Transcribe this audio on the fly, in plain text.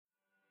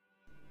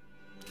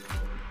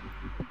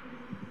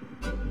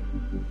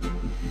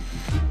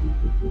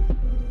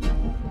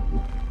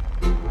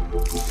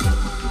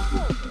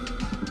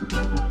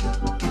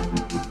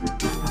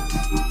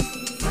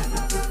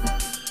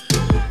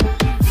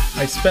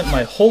spent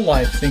my whole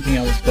life thinking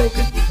I was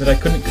broken, that I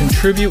couldn't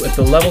contribute at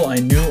the level I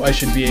knew I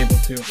should be able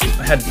to.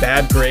 I had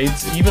bad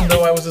grades, even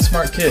though I was a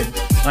smart kid.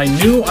 I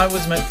knew I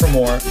was meant for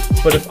more,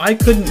 but if I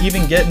couldn't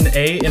even get an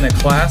A in a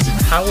class,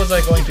 how was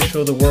I going to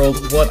show the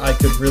world what I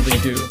could really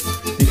do?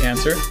 The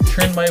answer: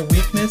 turn my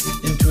weakness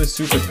into a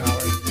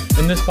superpower.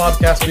 In this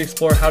podcast, we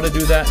explore how to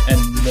do that and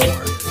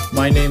more.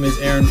 My name is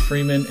Aaron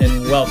Freeman,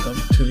 and welcome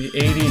to the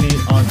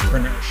ADD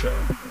Entrepreneur Show.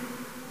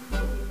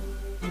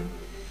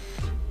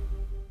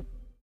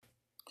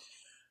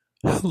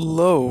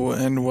 Hello,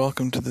 and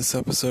welcome to this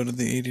episode of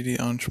the ADD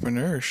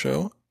Entrepreneur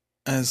Show.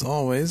 As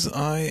always,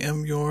 I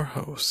am your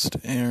host,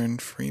 Aaron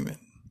Freeman.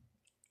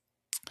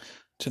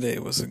 Today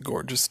was a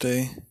gorgeous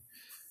day,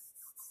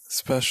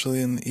 especially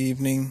in the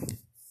evening.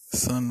 The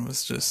sun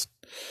was just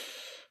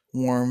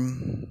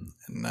warm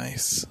and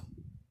nice.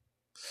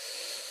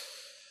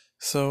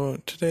 So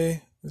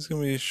today is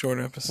going to be a short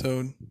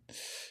episode.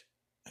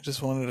 I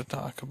just wanted to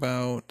talk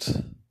about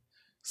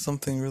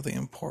something really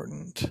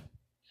important.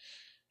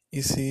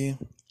 You see,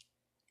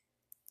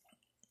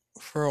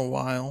 for a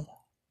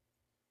while,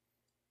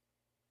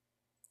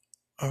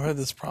 I've had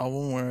this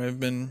problem where I've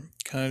been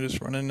kind of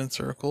just running in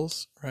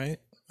circles, right?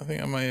 I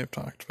think I might have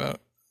talked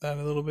about that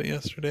a little bit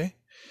yesterday.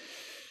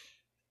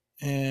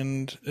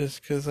 And it's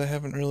because I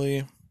haven't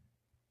really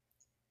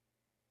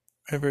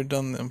ever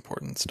done the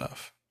important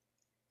stuff.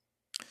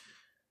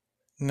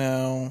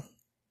 Now,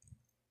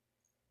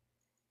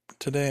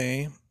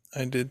 today,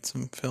 I did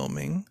some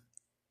filming,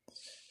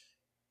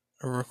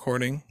 or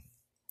recording.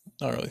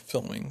 Not really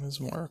filming, it was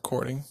more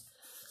recording.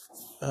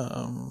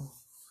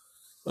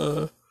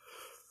 A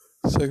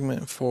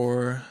segment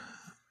for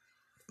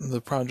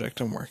the project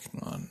I'm working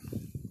on.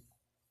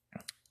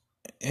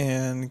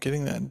 And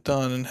getting that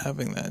done and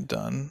having that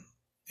done,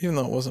 even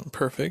though it wasn't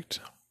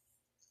perfect,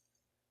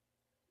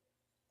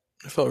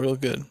 it felt real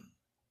good.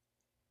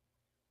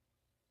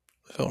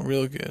 It felt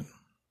real good.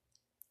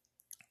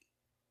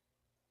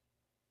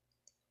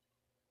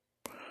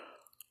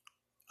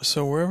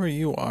 So wherever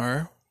you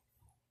are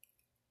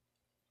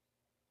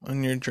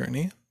on your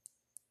journey,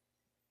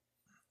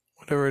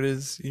 whatever it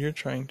is you're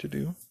trying to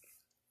do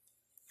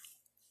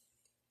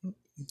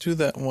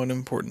that one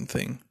important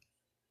thing.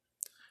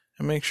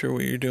 And make sure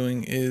what you're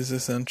doing is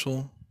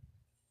essential.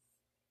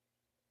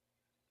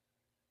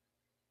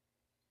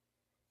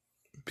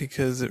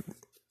 Because it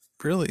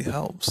really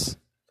helps.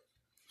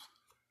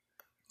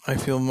 I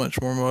feel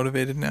much more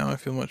motivated now. I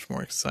feel much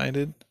more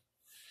excited.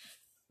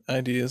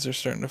 Ideas are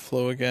starting to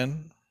flow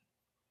again.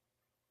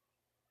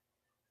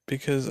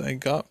 Because I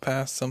got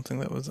past something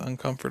that was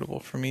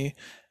uncomfortable for me,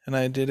 and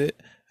I did it,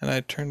 and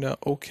I turned out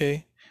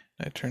okay,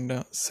 and I turned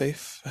out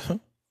safe.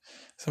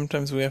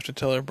 Sometimes we have to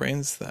tell our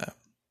brains that.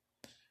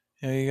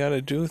 You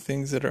gotta do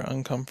things that are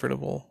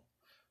uncomfortable.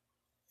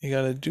 You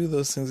gotta do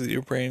those things that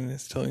your brain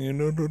is telling you,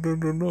 no,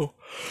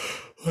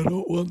 I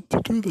don't want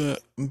to do that.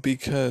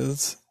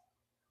 Because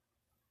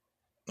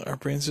our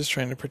brain's just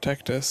trying to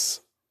protect us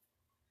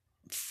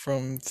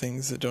from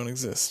things that don't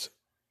exist.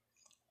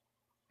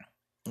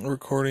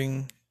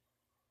 Recording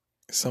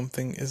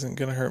something isn't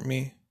going to hurt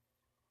me.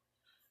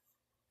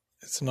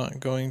 It's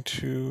not going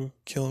to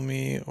kill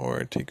me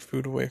or take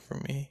food away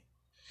from me.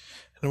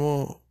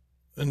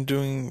 And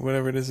doing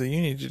whatever it is that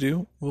you need to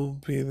do will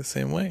be the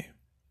same way.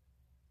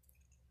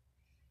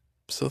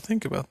 So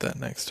think about that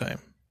next time.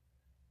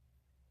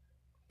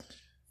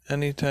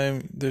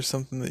 Anytime there's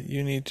something that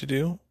you need to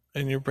do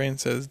and your brain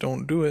says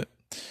don't do it,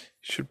 you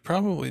should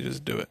probably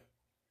just do it.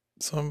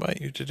 So I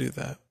invite you to do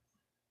that.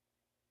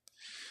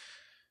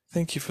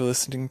 Thank you for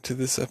listening to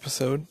this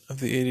episode of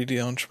the ADD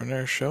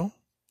Entrepreneur Show.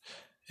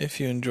 If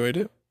you enjoyed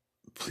it,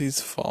 please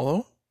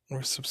follow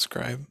or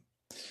subscribe.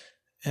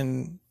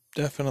 And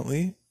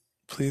definitely,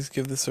 please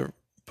give this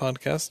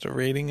podcast a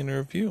rating and a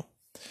review.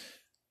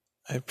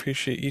 I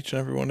appreciate each and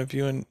every one of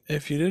you. And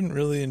if you didn't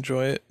really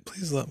enjoy it,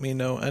 please let me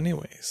know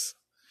anyways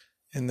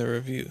in the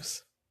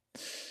reviews.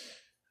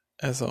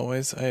 As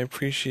always, I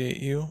appreciate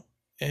you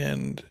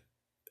and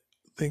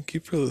thank you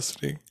for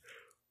listening.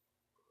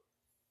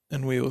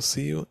 And we will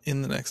see you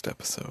in the next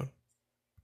episode.